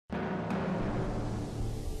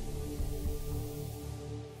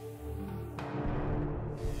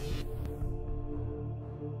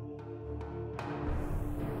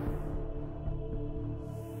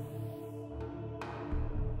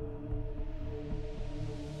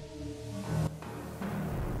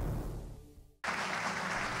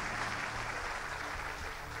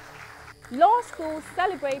Law School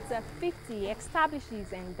celebrates a 50,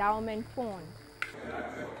 establishes Endowment Fund.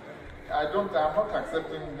 I'm not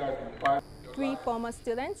accepting that. Three former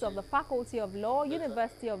students of the Faculty of Law,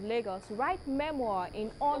 University of Lagos, write memoir in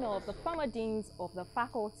honor of the former deans of the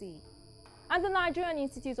faculty. And the Nigerian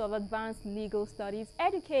Institute of Advanced Legal Studies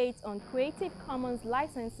educates on Creative Commons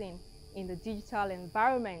licensing in the digital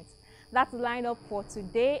environment. That's the lineup for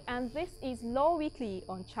today, and this is Law Weekly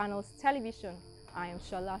on Channels Television. I am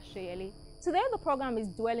Shola Sheyeli. Today the program is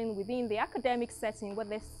dwelling within the academic setting where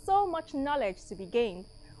there's so much knowledge to be gained.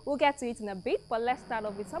 We'll get to it in a bit, but let's start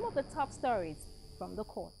off with some of the top stories from the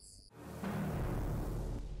courts.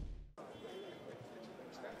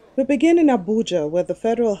 We begin in Abuja, where the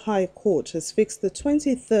Federal High Court has fixed the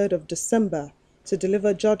 23rd of December to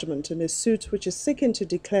deliver judgment in a suit which is seeking to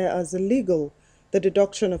declare as illegal the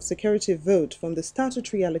deduction of security vote from the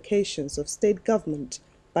statutory allocations of state government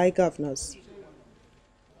by governors.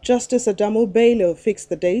 Justice Adamu Bello fixed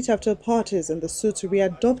the date after parties in the suit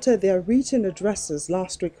readopted their written addresses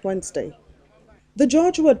last week Wednesday. The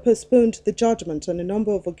judge, who had postponed the judgment on a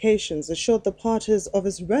number of occasions, assured the parties of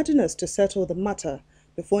his readiness to settle the matter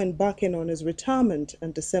before embarking on his retirement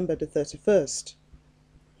on December the 31st.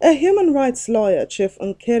 A human rights lawyer, Chief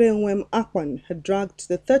Nkerenwem Akpan, had dragged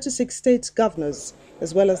the 36 state governors,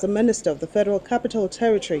 as well as the Minister of the Federal Capital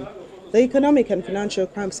Territory, the Economic and Financial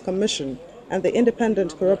Crimes Commission, and the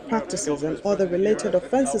Independent Corrupt Practices and Other Related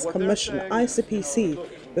Offences Commission,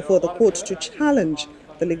 ICPC, before the court to challenge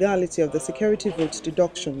the legality of the security vote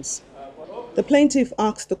deductions. The plaintiff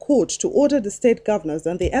asked the court to order the state governors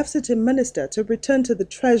and the FCT minister to return to the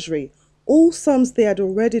Treasury all sums they had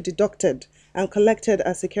already deducted and collected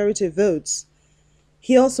as security votes.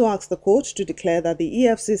 He also asked the court to declare that the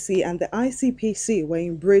EFCC and the ICPC were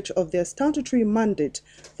in breach of their statutory mandate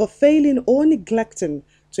for failing or neglecting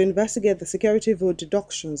to investigate the security vote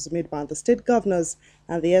deductions made by the state governors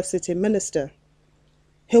and the FCT minister.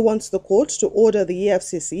 He wants the court to order the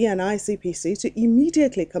EFCC and ICPC to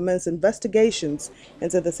immediately commence investigations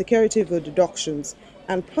into the security vote deductions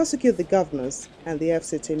and prosecute the governors and the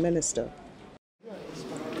FCT minister.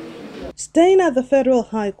 Staying at the Federal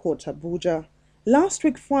High Court, Abuja, last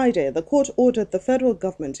week Friday, the court ordered the federal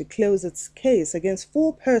government to close its case against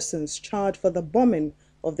 4 persons charged for the bombing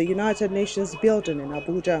of the United Nations building in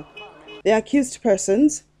Abuja. The accused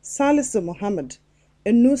persons, Salisu Muhammad,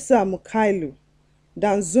 Enusa Mukailu,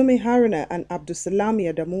 Danzumi Haruna and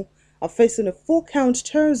Abdusalami Adamu, are facing a 4-count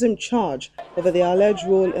terrorism charge over their alleged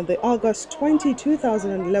role in the August 20,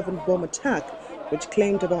 2011 bomb attack, which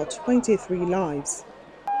claimed about 23 lives.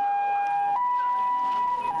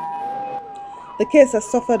 The case has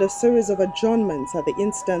suffered a series of adjournments at the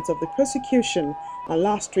instance of the prosecution, and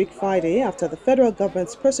last week Friday, after the federal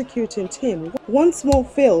government's prosecuting team once more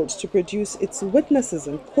failed to produce its witnesses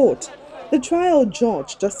in court, the trial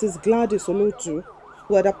judge, Justice Gladys Olotu,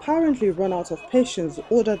 who had apparently run out of patience,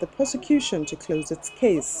 ordered the prosecution to close its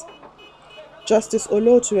case. Justice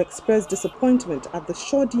Olotu expressed disappointment at the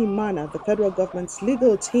shoddy manner the federal government's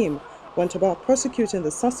legal team went about prosecuting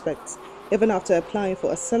the suspects, even after applying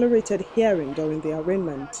for accelerated hearing during the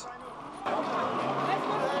arraignment.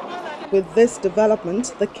 With this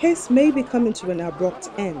development, the case may be coming to an abrupt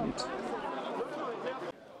end.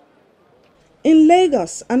 In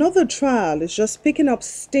Lagos, another trial is just picking up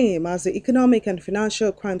steam as the Economic and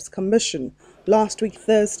Financial Crimes Commission last week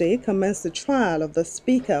Thursday commenced the trial of the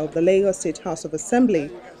Speaker of the Lagos State House of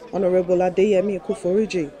Assembly, Honorable Adeyemi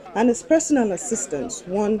Ekuforiji, and his personal assistant,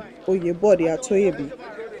 one Oyebode Atoyebi.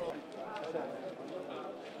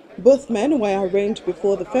 Both men were arraigned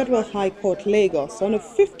before the Federal High Court Lagos on a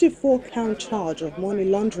 54-count charge of money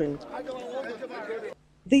laundering.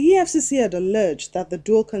 The EFCC had alleged that the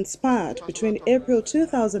duo conspired between April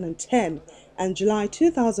 2010 and July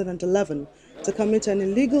 2011 to commit an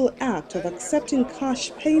illegal act of accepting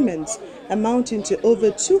cash payments amounting to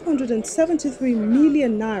over 273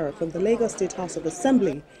 million naira from the Lagos State House of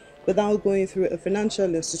Assembly without going through a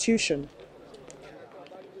financial institution.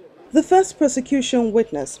 The first prosecution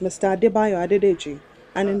witness, Mr. Adebayo Adedeji,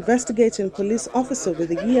 an investigating police officer with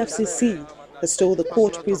the EFCC, has told the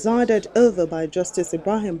court presided over by Justice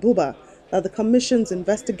Ibrahim Buba that the Commission's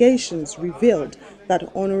investigations revealed that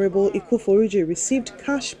Honorable Ekuforiji received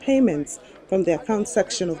cash payments from the account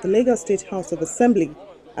section of the Lagos State House of Assembly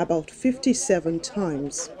about 57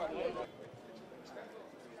 times.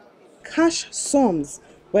 Cash sums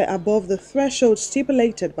were above the threshold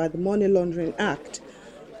stipulated by the Money Laundering Act.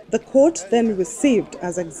 The court then received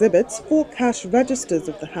as exhibits 4 cash registers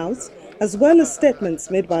of the House, as well as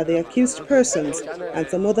statements made by the accused persons and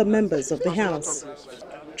some other members of the House.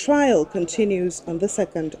 Trial continues on the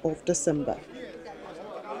 2nd of December.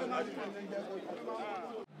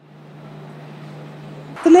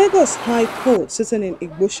 The Lagos High Court, sitting in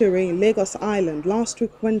Igboshere in Lagos Island last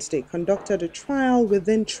week Wednesday, conducted a trial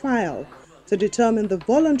within trial to determine the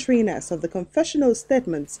voluntariness of the confessional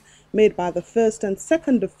statements made by the first and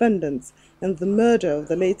second defendants in the murder of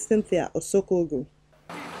the late Cynthia Osokogu.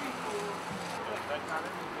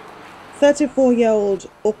 34-year-old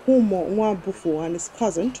Okumo Nwabufu and his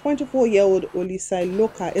cousin, 24-year-old Olisai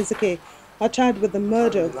Loka Ezeke, are charged with the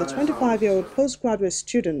murder of the 25-year-old postgraduate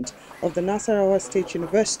student of the Nasarawa State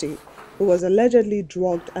University, who was allegedly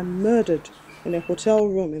drugged and murdered in a hotel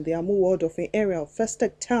room in the Amuwo-Odofin area of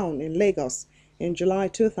Festac Town in Lagos in July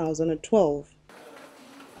 2012.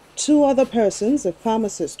 Two other persons, a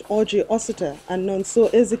pharmacist, Oji Osita, and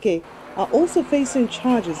Nonso Ezeke, are also facing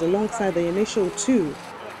charges alongside the initial two.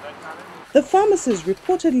 The pharmacist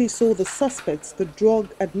reportedly saw the suspects the drug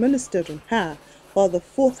administered on her, while the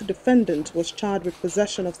fourth defendant was charged with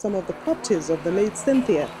possession of some of the properties of the late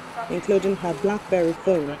Cynthia, including her BlackBerry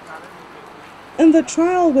phone. In the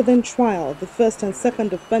trial within trial, the first and second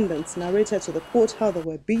defendants narrated to the court how they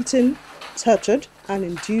were beaten, tortured, and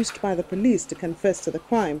induced by the police to confess to the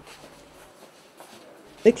crime.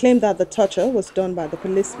 They claimed that the torture was done by the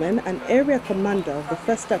policeman and area commander of the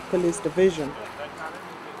Festac Police Division.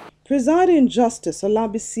 Presiding Justice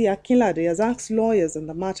Olabisi Akinlade has asked lawyers in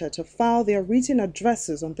the matter to file their written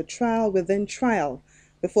addresses on the trial within trial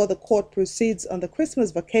before the court proceeds on the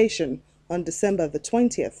Christmas vacation on December the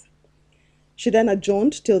 20th. She then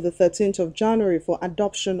adjourned till the 13th of January for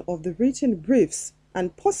adoption of the written briefs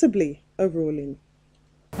and possibly a ruling.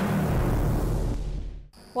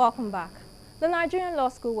 Welcome back. The Nigerian Law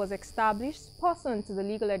School was established pursuant to the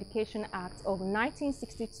Legal Education Act of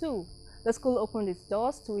 1962. The school opened its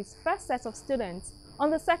doors to its first set of students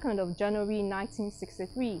on the 2nd of January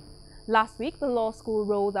 1963. Last week, the law school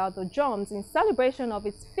rolled out the drums in celebration of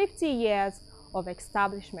its 50 years of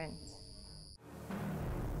establishment.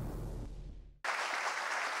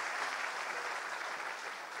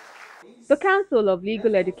 The Council of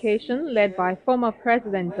Legal Education, led by former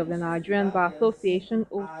President of the Nigerian Bar Association,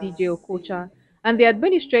 O.C.J. Okocha, and the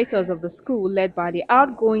administrators of the school, led by the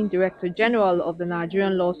outgoing Director General of the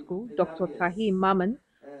Nigerian Law School, Dr. Tahir Maman,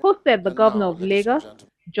 hosted the Governor of Lagos,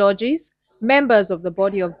 judges, members of the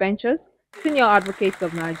Body of Benchers, senior advocates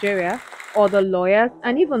of Nigeria, other lawyers,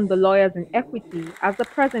 and even the lawyers in equity, as the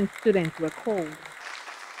present students were called.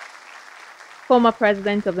 Former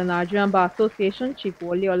President of the Nigerian Bar Association, Chief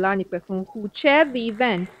Wole Olanipekun, who chaired the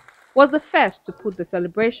event, was the first to put the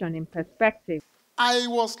celebration in perspective. I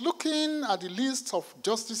was looking at the list of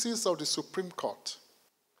justices of the Supreme Court,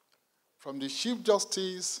 from the Chief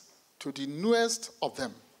Justice to the newest of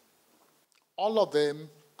them. All of them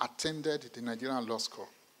attended the Nigerian Law School.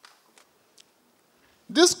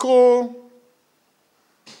 This school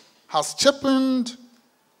has shaped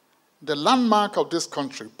the landmark of this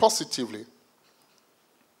country positively.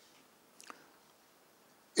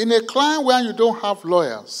 In a clime where you don't have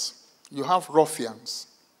lawyers, you have ruffians.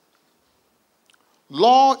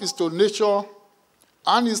 Law is to nature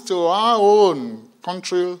and is to our own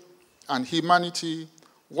country and humanity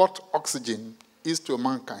what oxygen is to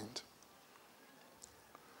mankind.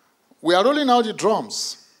 We are rolling out the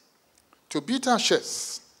drums to beat our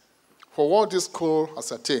chests for what this school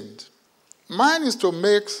has attained. Mine is to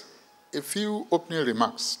make a few opening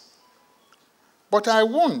remarks. But I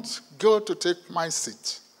won't go to take my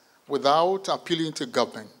seat without appealing to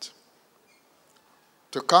government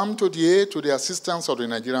to come to the aid, to the assistance of the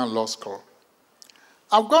Nigerian Law School.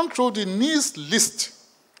 I've gone through the needs list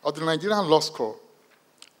of the Nigerian Law School,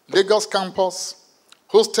 Lagos campus,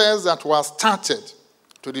 hostels that were started,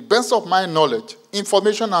 to the best of my knowledge,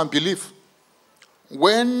 information and belief,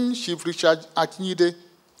 when Chief Richard Akinyide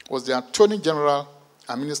was the Attorney General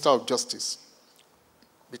and Minister of Justice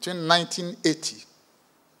between 1980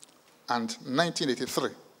 and 1983.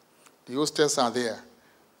 The hostels are there.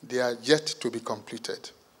 They are yet to be completed.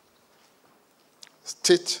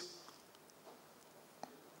 State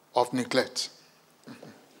of neglect.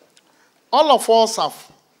 All of us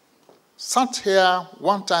have sat here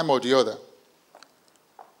one time or the other.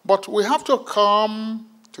 But we have to come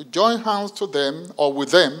to join hands to them or with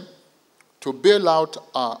them to bail out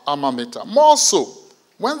our alma mater. More so,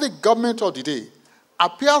 when the government of the day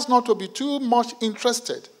appears not to be too much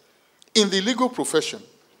interested in the legal profession.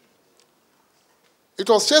 It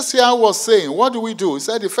was just here I was saying, what do we do? He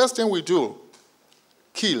said the first thing we do,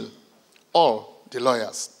 kill all the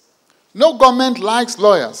lawyers. No government likes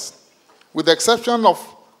lawyers, with the exception of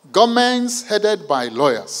governments headed by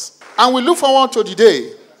lawyers. And we look forward to the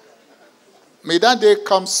day, may that day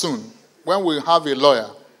come soon, when we have a lawyer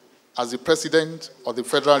as the President of the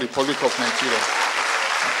Federal Republic of Nigeria.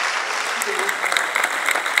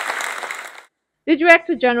 The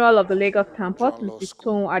Director General of the Lagos campus, Nigerian Law Mrs.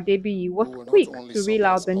 School. Toun Adebiyi, was We will not quick only to reel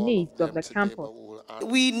out surpass the all needs of of them the today, campus. but we will add.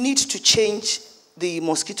 We need to change the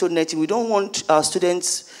mosquito netting. We don't want our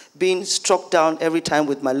students being struck down every time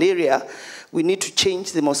with malaria. We need to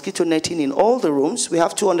change the mosquito netting in all the rooms. We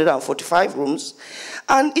have 245 rooms,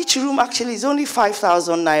 and each room actually is only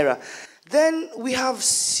 5,000 naira. Then we have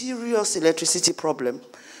serious electricity problem.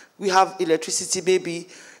 We have electricity maybe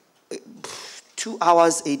 2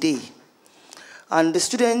 hours a day. And the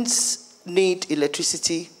students need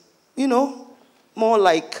electricity, you know, more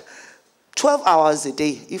like 12 hours a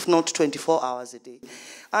day, if not 24 hours a day.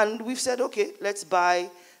 And we've said, okay, let's buy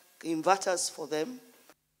inverters for them.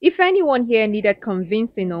 If anyone here needed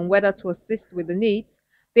convincing on whether to assist with the needs,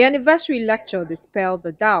 the anniversary lecture dispelled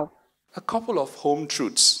the doubt. A couple of home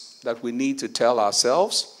truths that we need to tell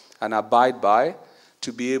ourselves and abide by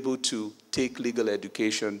to be able to take legal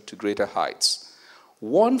education to greater heights.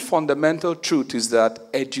 One fundamental truth is that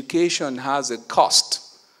education has a cost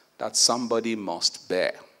that somebody must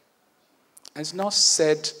bear. It's not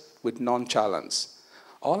said with nonchalance.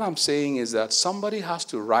 All I'm saying is that somebody has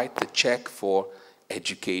to write the check for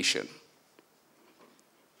education.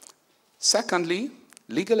 Secondly,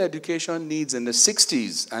 legal education needs in the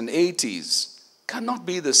 60s and 80s cannot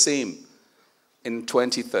be the same in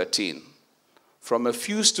 2013. From a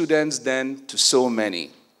few students then to so many.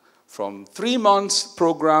 From 3 months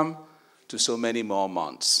program to so many more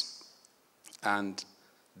months. And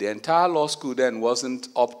the entire law school then wasn't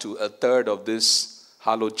up to a third of this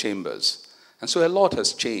hallowed chambers. And so a lot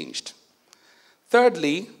has changed.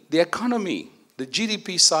 Thirdly, the economy, the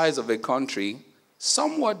GDP size of a country,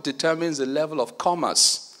 somewhat determines the level of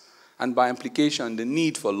commerce and by implication the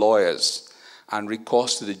need for lawyers and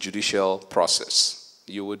recourse to the judicial process.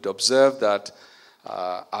 You would observe that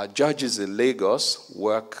our judges in Lagos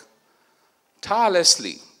work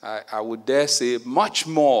tirelessly, I would dare say much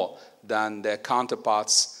more than their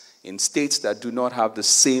counterparts in states that do not have the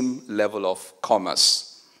same level of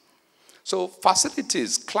commerce. So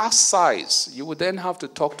facilities, class size, you would then have to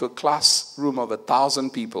talk to a classroom of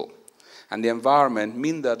 1,000 people. And the environment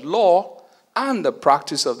mean that law and the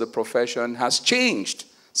practice of the profession has changed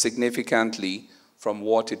significantly from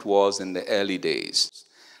what it was in the early days.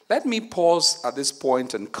 Let me pause at this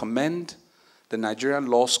point and commend the Nigerian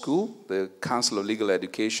Law School, the Council of Legal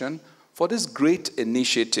Education, for this great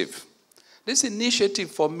initiative. This initiative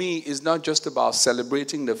for me is not just about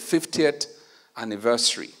celebrating the 50th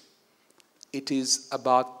anniversary. It is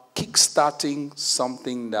about kickstarting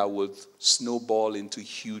something that would snowball into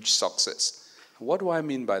huge success. What do I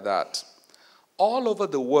mean by that? All over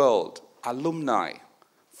the world, alumni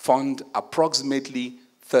fund approximately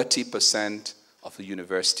 30% of the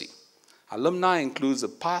university. Alumni includes the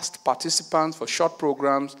past participants for short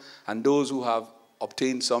programs and those who have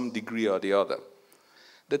obtained some degree or the other.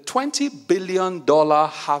 The $20 billion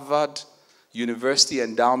Harvard University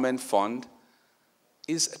Endowment Fund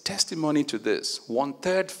is a testimony to this.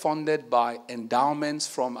 1/3 funded by endowments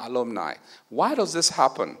from alumni. Why does this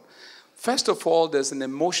happen? First of all, there's an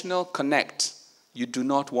emotional connect. You do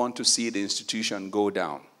not want to see the institution go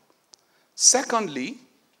down. Secondly,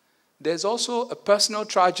 there's also a personal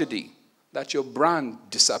tragedy that your brand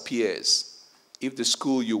disappears if the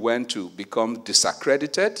school you went to becomes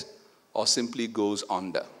disaccredited or simply goes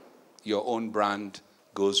under. Your own brand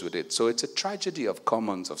goes with it. So it's a tragedy of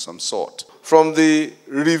commons of some sort. From the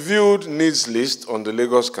reviewed needs list on the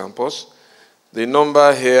Lagos campus, the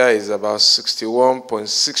number here is about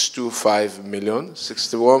 61.625 million.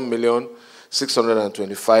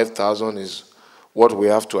 61,625,000 is what we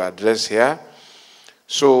have to address here.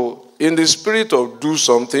 So in the spirit of do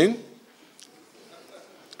something,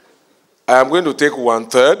 I am going to take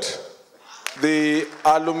 1/3. The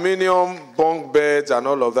aluminium bunk beds and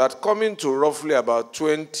all of that coming to roughly about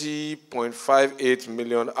 20.58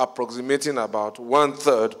 million, approximating about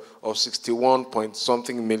 1/3 of 61 point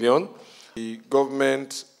something million. The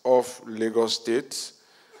government of Lagos State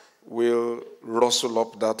will rustle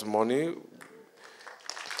up that money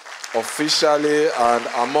officially and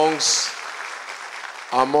amongst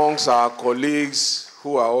our colleagues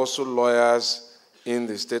who are also lawyers in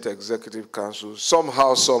the State Executive Council.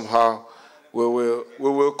 Somehow, we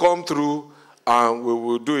will come through and we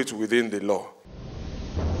will do it within the law.